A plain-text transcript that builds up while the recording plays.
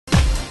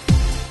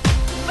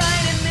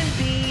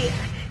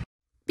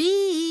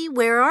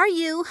where are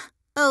you?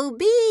 Oh,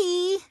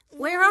 Bee,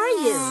 where are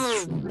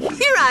you?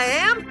 Here I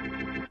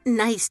am.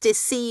 Nice to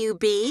see you,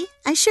 Bee.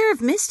 I sure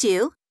have missed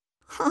you.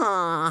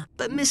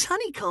 But Miss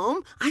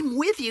Honeycomb, I'm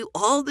with you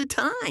all the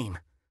time.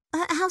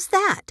 How's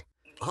that?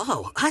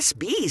 Oh, us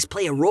bees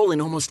play a role in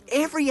almost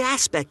every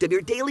aspect of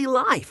your daily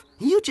life.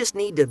 You just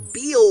need to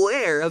be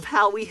aware of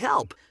how we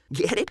help.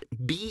 Get it?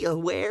 Be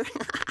aware?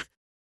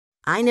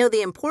 I know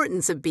the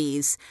importance of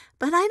bees,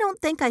 but I don't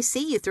think I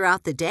see you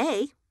throughout the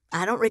day.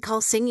 I don't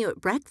recall seeing you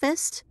at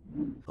breakfast.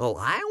 Oh,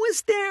 I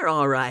was there,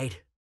 all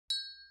right.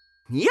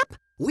 Yep,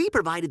 we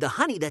provided the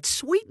honey that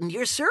sweetened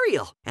your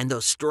cereal. And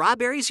those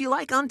strawberries you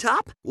like on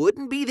top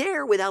wouldn't be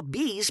there without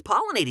bees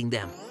pollinating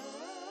them.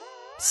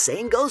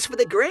 Same goes for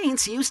the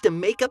grains used to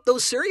make up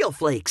those cereal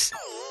flakes.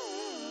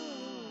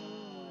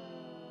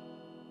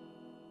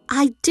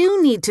 I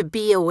do need to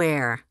be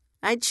aware.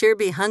 I'd sure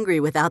be hungry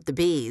without the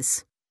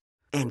bees.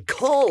 And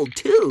cold,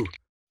 too.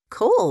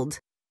 Cold?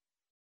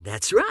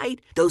 That's right.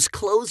 Those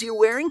clothes you're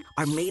wearing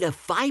are made of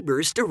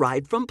fibers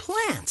derived from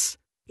plants.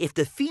 If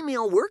the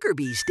female worker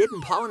bees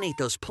didn't pollinate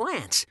those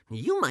plants,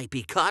 you might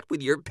be caught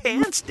with your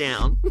pants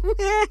down.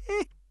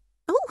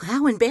 Oh,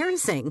 how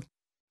embarrassing.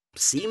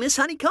 See, Miss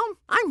Honeycomb?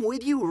 I'm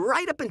with you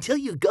right up until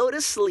you go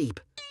to sleep.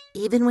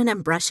 Even when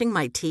I'm brushing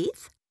my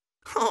teeth?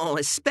 Oh,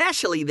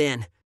 especially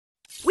then.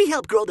 We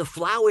help grow the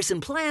flowers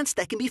and plants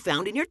that can be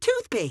found in your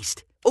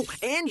toothpaste. Oh,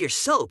 and your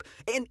soap,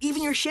 and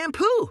even your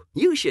shampoo.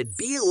 You should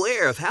be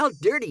aware of how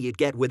dirty you'd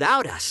get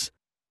without us.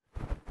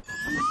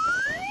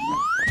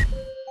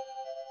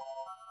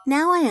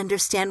 Now I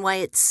understand why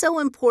it's so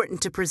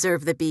important to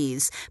preserve the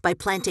bees by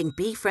planting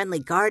bee-friendly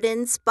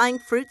gardens, buying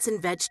fruits and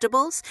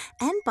vegetables,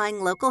 and buying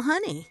local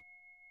honey.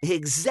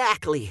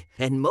 Exactly.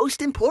 And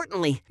most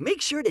importantly,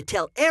 make sure to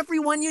tell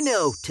everyone you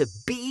know to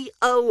be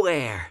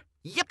aware.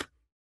 Yep.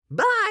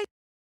 Bye.